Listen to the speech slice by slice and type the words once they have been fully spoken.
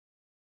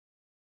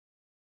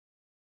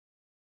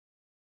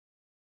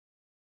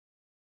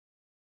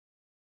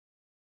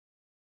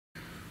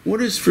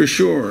what is for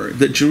sure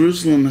that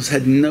Jerusalem has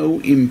had no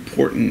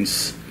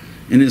importance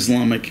in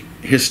Islamic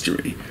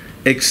history,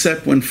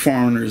 except when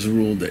foreigners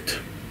ruled it.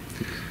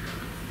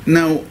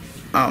 Now,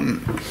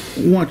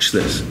 watch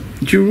this.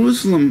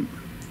 Jerusalem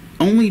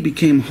only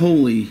became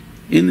holy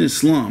in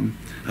Islam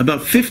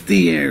about 50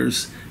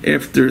 years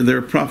after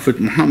their prophet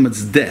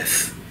Muhammad's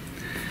death.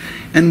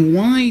 And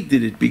why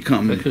did it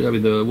become?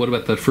 What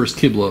about that first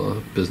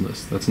Qibla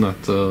business? That's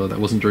not. That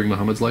wasn't during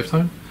Muhammad's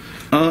lifetime.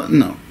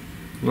 No.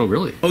 Oh,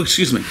 really? Oh,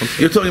 excuse me.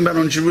 You're talking about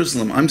on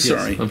Jerusalem. I'm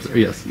sorry.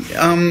 Yes.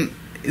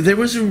 There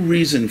was a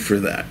reason for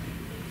that.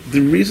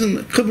 The reason,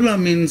 Qibla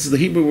means the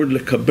Hebrew word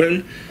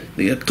lekabel.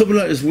 The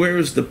Qibla is where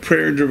is the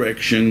prayer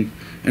direction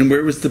and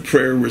where was the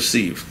prayer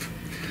received.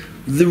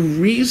 The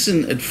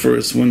reason at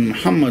first when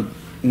Muhammad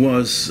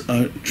was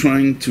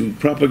trying to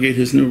propagate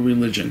his new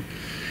religion,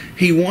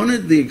 he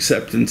wanted the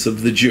acceptance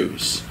of the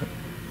Jews.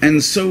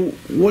 And so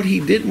what he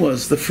did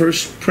was the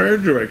first prayer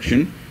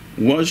direction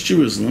was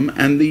Jerusalem,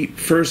 and the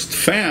first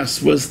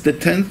fast was the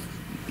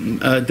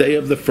 10th day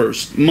of the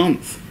first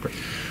month.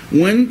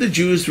 When the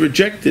Jews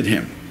rejected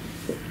him,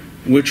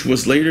 which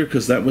was later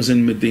because that was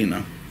in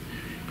Medina,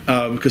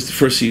 because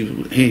first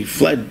he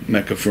fled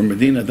Mecca for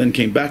Medina, then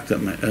came back to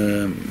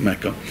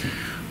Mecca.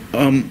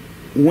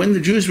 When the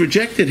Jews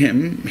rejected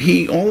him,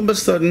 he all of a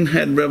sudden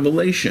had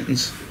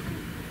revelations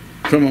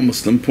from a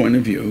Muslim point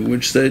of view,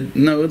 which said,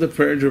 no, the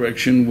prayer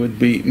direction would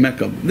be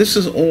Mecca. This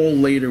is all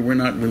later, we're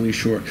not really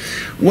sure.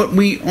 What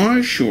we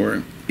are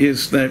sure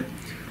is that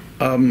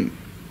in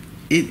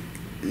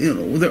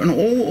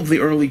all of the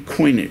early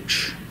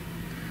coinage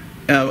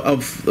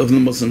of the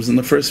Muslims in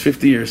the first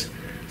 50 years,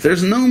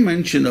 there's no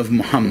mention of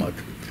Muhammad.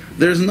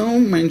 There's no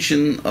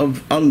mention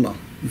of Allah.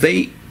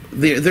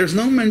 There's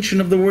no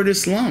mention of the word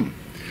Islam.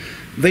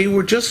 They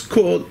were just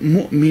called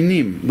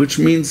mu'minim, which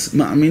means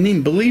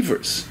ma'minim,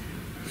 believers.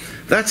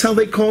 That's how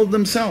they called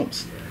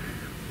themselves.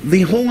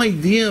 The whole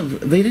idea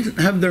of, they didn't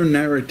have their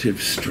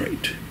narrative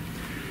straight.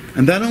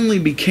 And that only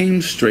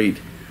became straight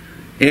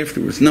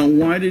afterwards. Now,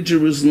 why did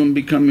Jerusalem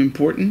become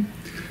important?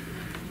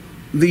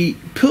 The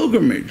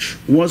pilgrimage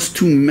was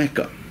to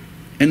Mecca.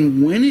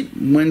 And when it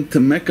went to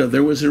Mecca,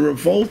 there was a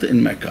revolt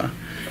in Mecca.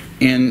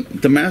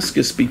 And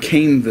Damascus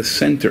became the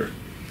center,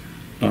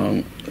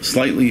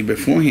 slightly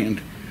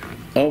beforehand,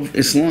 of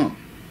Islam,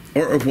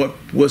 or of what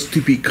was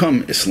to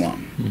become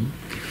Islam. Mm-hmm.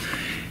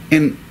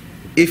 And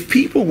if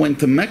people went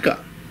to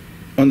Mecca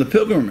on the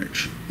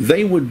pilgrimage,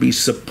 they would be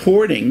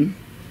supporting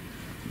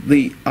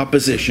the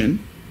opposition.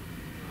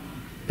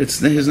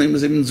 His name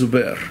is Ibn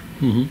Zubair.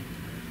 Mm-hmm.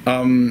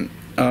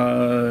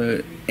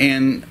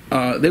 And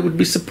they would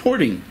be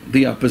supporting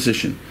the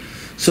opposition.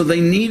 So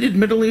they needed,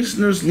 Middle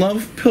Easterners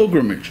love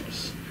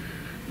pilgrimages.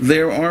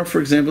 There are,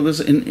 for example,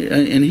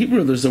 in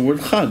Hebrew there's the word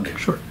Chag.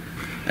 Sure.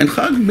 And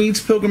Chag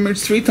means pilgrimage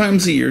 3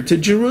 times a year to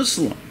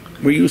Jerusalem,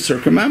 where you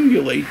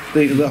circumambulate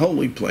the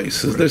holy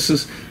place. Right. This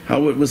is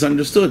how it was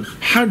understood.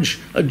 Hajj,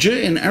 a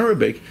J in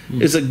Arabic,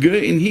 is a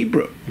G in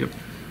Hebrew. Yep.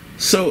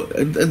 So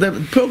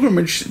the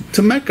pilgrimage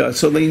to Mecca,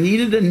 so they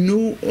needed a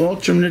new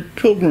alternate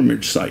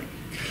pilgrimage site.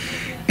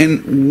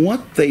 And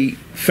what they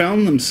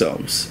found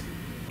themselves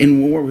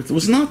in war with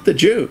was not the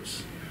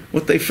Jews.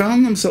 What they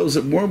found themselves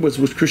at war with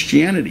was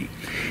Christianity.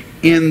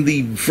 And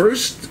the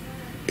verse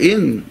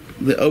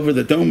over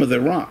the Dome of the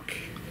Rock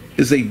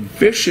is a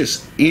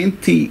vicious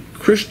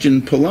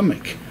anti-Christian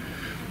polemic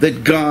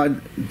that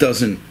God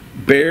doesn't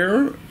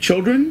bear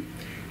children,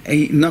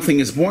 nothing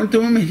is born to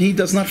him, and he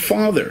does not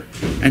father,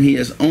 and he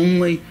has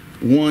only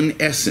one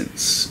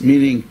essence,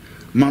 meaning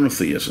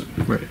monotheism.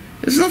 Right.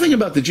 There's nothing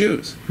about the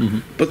Jews,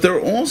 but they're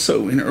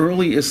also in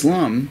early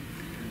Islam,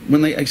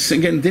 when they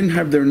again didn't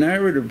have their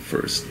narrative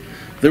first,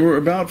 there were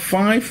about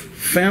 5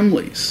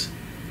 families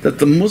that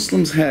the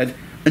Muslims had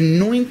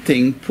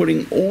anointing,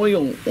 putting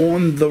oil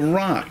on the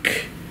rock.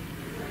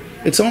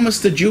 It's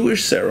almost a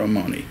Jewish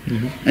ceremony.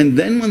 Mm-hmm. And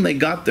then when they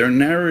got their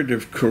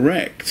narrative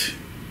correct,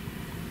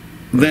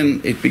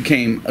 then it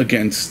became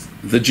against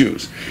the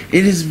Jews.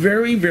 It is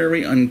very,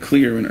 very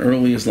unclear in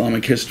early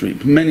Islamic history.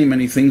 Many,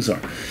 many things are.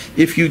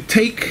 If you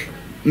take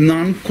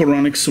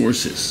non-Quranic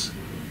sources,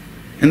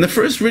 and the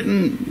first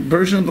written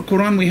version of the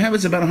Quran we have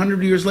is about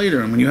 100 years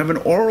later, and when you have an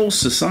oral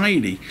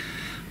society,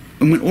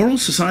 and when oral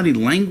society,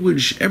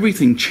 language,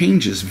 everything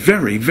changes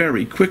very,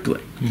 very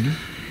quickly. Mm-hmm.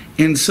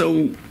 And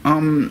so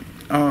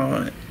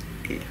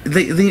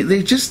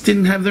they just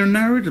didn't have their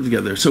narrative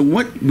together. So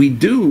what we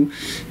do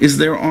is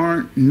there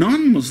are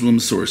non-Muslim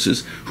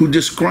sources who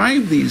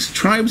describe these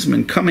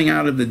tribesmen coming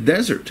out of the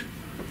desert.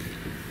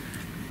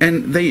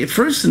 And they at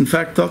first, in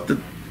fact, thought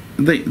that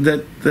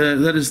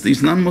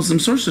these non-Muslim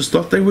sources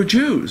thought they were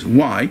Jews.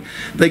 Why?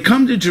 They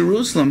come to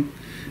Jerusalem,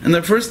 and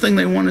the first thing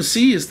they want to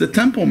see is the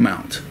Temple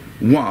Mount.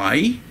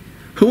 Why?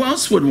 Who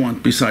else would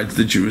want besides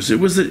the Jews? It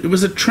was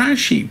a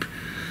trash heap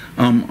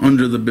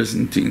under the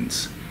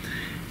Byzantines.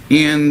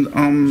 And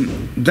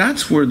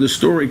that's where the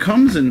story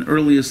comes in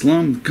early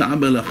Islam.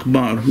 Ka'b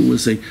al-Akhbar, who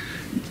was a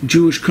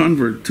Jewish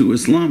convert to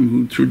Islam,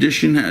 who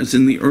tradition has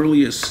in the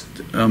earliest,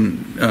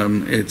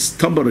 it's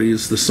Tabari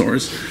is the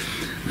source,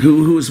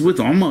 who was with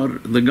Omar,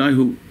 the guy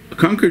who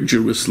conquered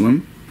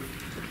Jerusalem,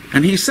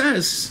 and he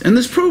says, and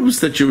this proves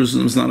that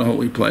Jerusalem is not a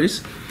holy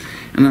place,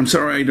 and I'm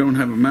sorry I don't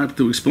have a map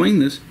to explain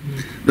this.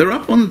 They're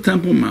up on the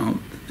Temple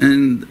Mount,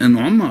 and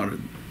Omar,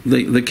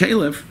 the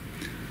caliph,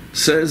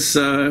 says,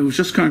 who's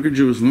just conquered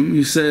Jerusalem,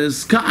 he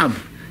says, Ka'ab,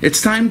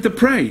 it's time to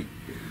pray.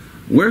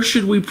 Where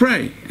should we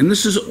pray? And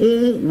this is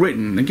all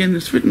written. Again,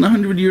 it's written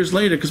 100 years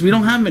later because we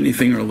don't have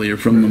anything earlier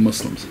from the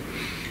Muslims.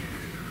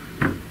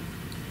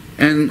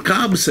 And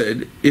Ka'ab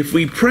said, if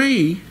we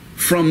pray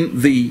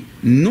from the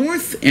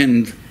north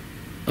end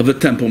of the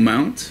Temple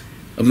Mount,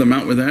 of the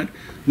mount with that,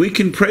 we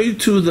can pray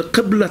to the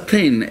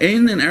Qiblatain.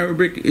 Ain in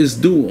Arabic is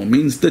dual,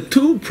 means the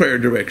two prayer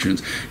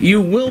directions.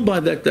 You will, by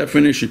that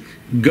definition,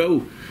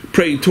 go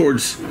pray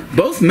towards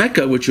both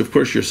Mecca, which of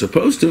course you're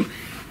supposed to,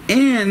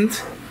 and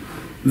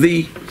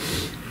the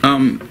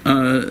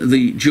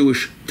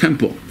Jewish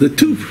temple, the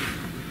two,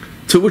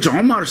 to which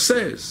Omar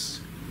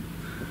says,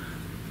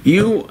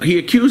 he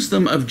accused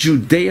them of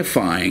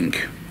Judaifying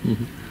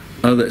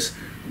this.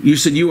 You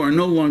said you are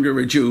no longer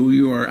a Jew,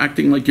 you are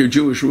acting like your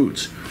Jewish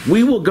roots.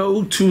 We will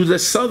go to the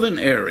southern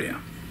area.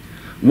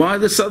 Why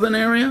the southern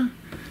area?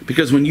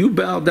 Because when you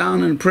bow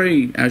down and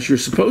pray as you're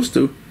supposed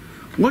to,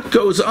 what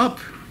goes up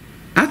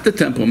at the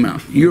Temple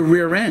Mount? Your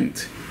rear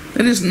end.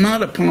 That is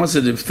not a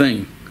positive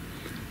thing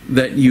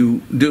that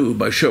you do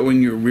by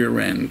showing your rear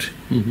end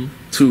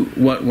to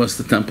what was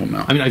the Temple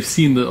Mount. I mean, I've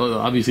seen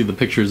obviously the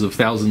pictures of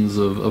thousands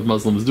of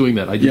Muslims doing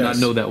that. I did not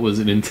know that was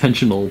an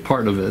intentional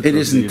part of it. It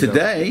isn't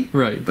today,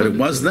 right? But it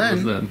was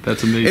then.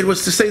 That's amazing. It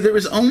was to say there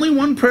is only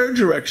one prayer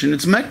direction.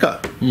 It's Mecca,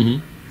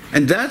 and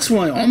that's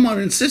why Omar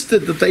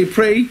insisted that they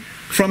pray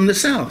from the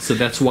south. So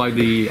that's why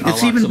the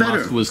Aqsa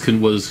Mosque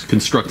was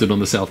constructed on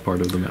the south part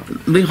of the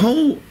mountain. The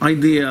whole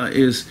idea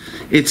is,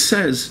 it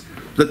says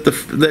that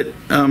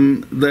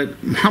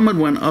Muhammad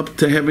went up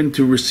to heaven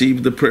to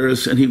receive the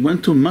prayers, and he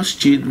went to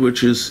Masjid,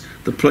 which is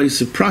the place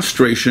of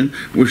prostration,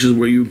 which is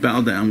where you bow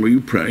down, where you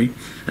pray,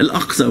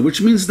 Al-Aqsa, which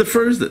means the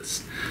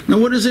furthest. Now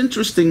what is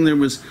interesting, there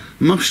was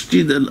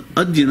Masjid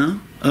al-Adna,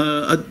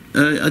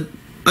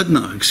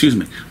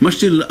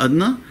 Masjid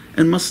al-Adna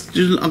and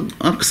Masjid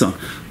al-Aqsa.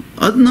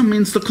 Adna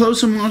means the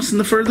closer mosque and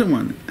the further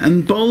one,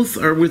 and both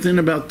are within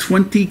about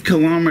 20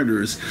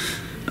 kilometers.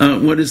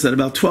 What is that?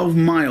 About 12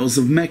 miles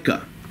of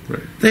Mecca.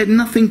 Right. They had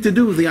nothing to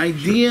do. The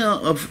idea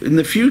of, in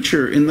the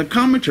future, in the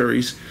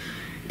commentaries,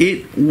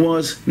 it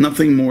was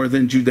nothing more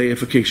than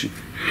Judaification.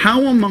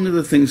 How, among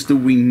other things, do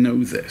we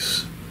know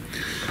this?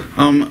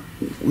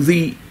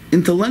 The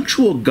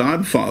intellectual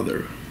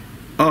godfather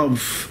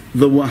of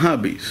the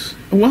Wahhabis.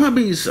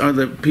 Wahhabis are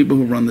the people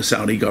who run the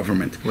Saudi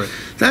government. Right.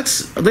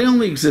 They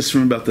only exist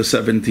from about the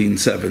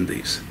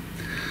 1770s.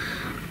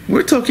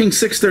 We're talking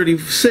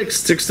 636,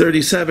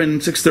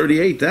 637,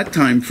 638, that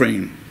time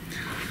frame.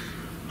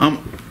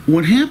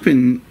 What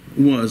happened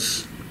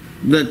was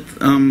that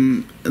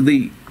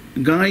the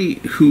guy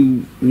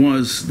who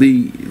was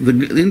the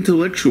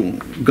intellectual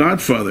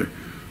godfather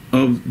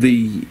of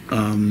the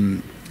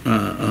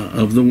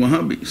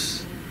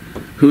Wahhabis,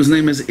 whose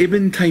name is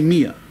Ibn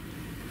Taymiyyah,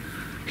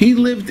 he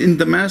lived in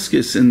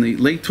Damascus in the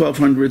late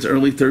 1200s,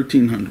 early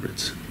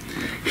 1300s.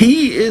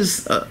 He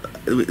is one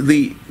of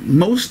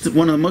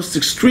the most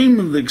extreme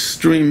of the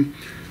extreme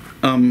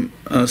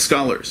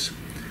scholars,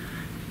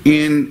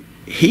 and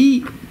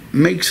he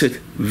makes it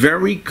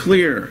very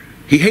clear.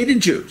 He hated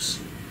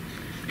Jews.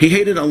 He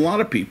hated a lot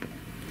of people.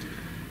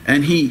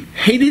 And he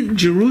hated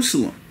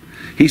Jerusalem.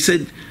 He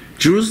said,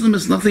 Jerusalem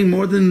is nothing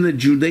more than the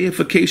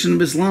Judaification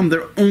of Islam.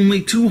 There are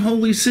only two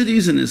holy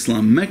cities in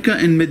Islam, Mecca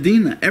and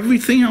Medina.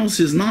 Everything else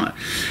is not.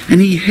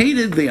 And he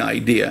hated the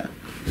idea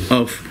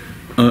of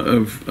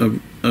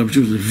Jerusalem.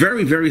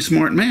 Very, very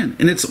smart man.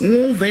 And it's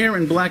all there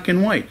in black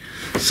and white.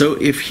 So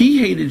if he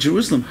hated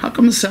Jerusalem, how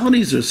come the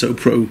Saudis are so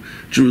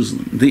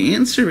pro-Jerusalem? The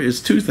answer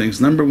is two things.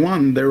 Number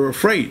one, they're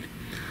afraid.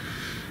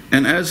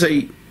 And as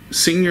a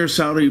senior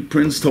Saudi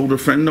prince told a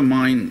friend of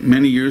mine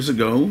many years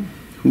ago,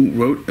 who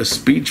wrote a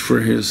speech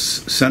for his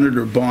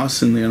senator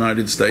boss in the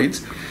United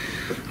States,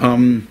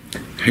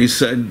 he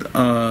said,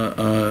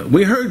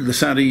 we heard, the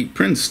Saudi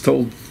prince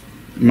told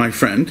my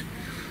friend,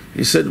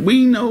 he said,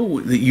 we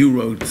know that you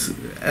wrote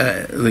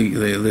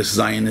this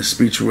Zionist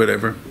speech or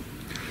whatever.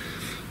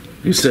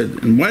 He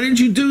said, and why did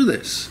you do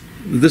this?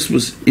 This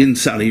was in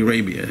Saudi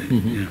Arabia.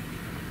 Yeah.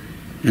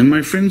 And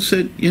my friend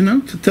said,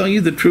 to tell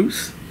you the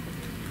truth,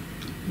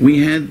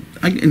 in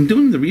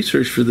doing the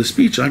research for the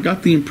speech, I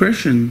got the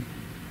impression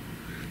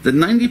that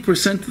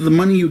 90% of the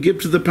money you give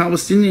to the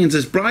Palestinians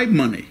is bribe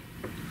money,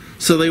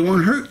 so they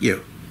won't hurt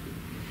you.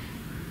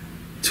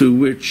 To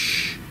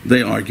which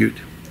they argued.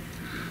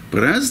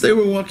 But as they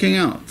were walking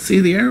out, see,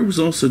 the Arabs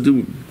also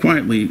do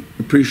quietly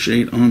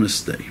appreciate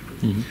honesty.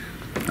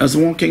 As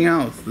walking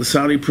out, the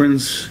Saudi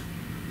prince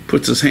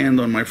puts his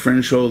hand on my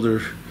friend's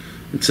shoulder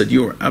and said,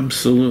 "You are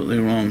absolutely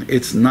wrong.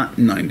 It's not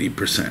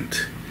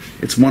 90%.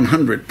 It's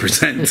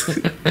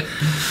 100%.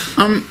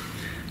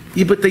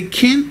 Yeah, but they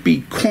can't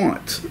be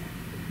caught,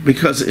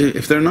 because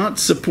if they're not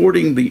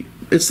supporting the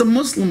It's the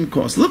Muslim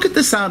cause. Look at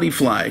the Saudi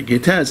flag.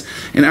 It has,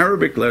 in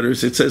Arabic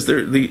letters, it says there.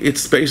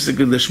 It's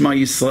basically the Shema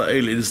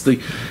Yisrael.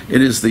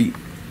 It is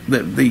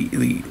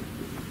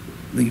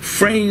the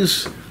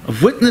phrase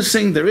of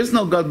witnessing there is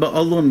no God but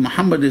Allah and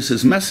Muhammad is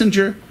His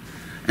messenger.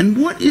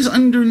 And what is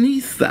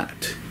underneath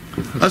that?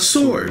 A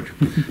sword,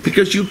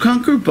 because you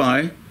conquer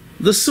by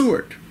the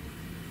sword.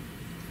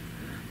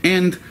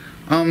 And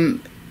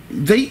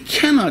they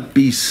cannot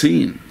be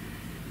seen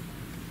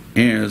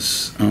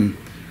as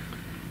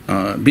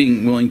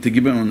being willing to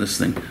give in on this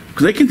thing.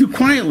 Because they can do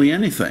quietly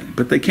anything,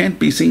 but they can't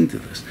be seen to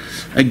this.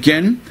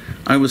 Again,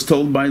 I was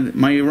told by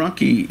my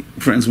Iraqi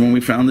friends when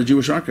we found the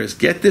Jewish archives,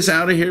 get this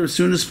out of here as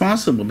soon as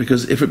possible,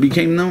 because if it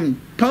became known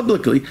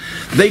publicly,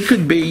 they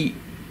could be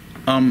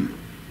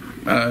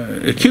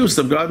accused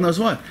of God knows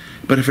what.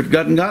 But if it had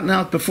gotten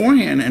out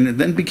beforehand and it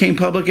then became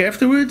public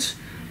afterwards,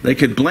 they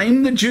could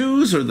blame the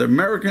Jews or the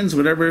Americans,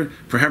 whatever,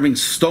 for having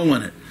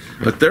stolen it.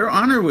 But their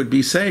honor would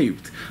be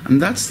saved.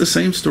 And that's the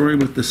same story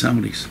with the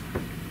Saudis.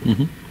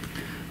 Mm-hmm.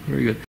 Very good.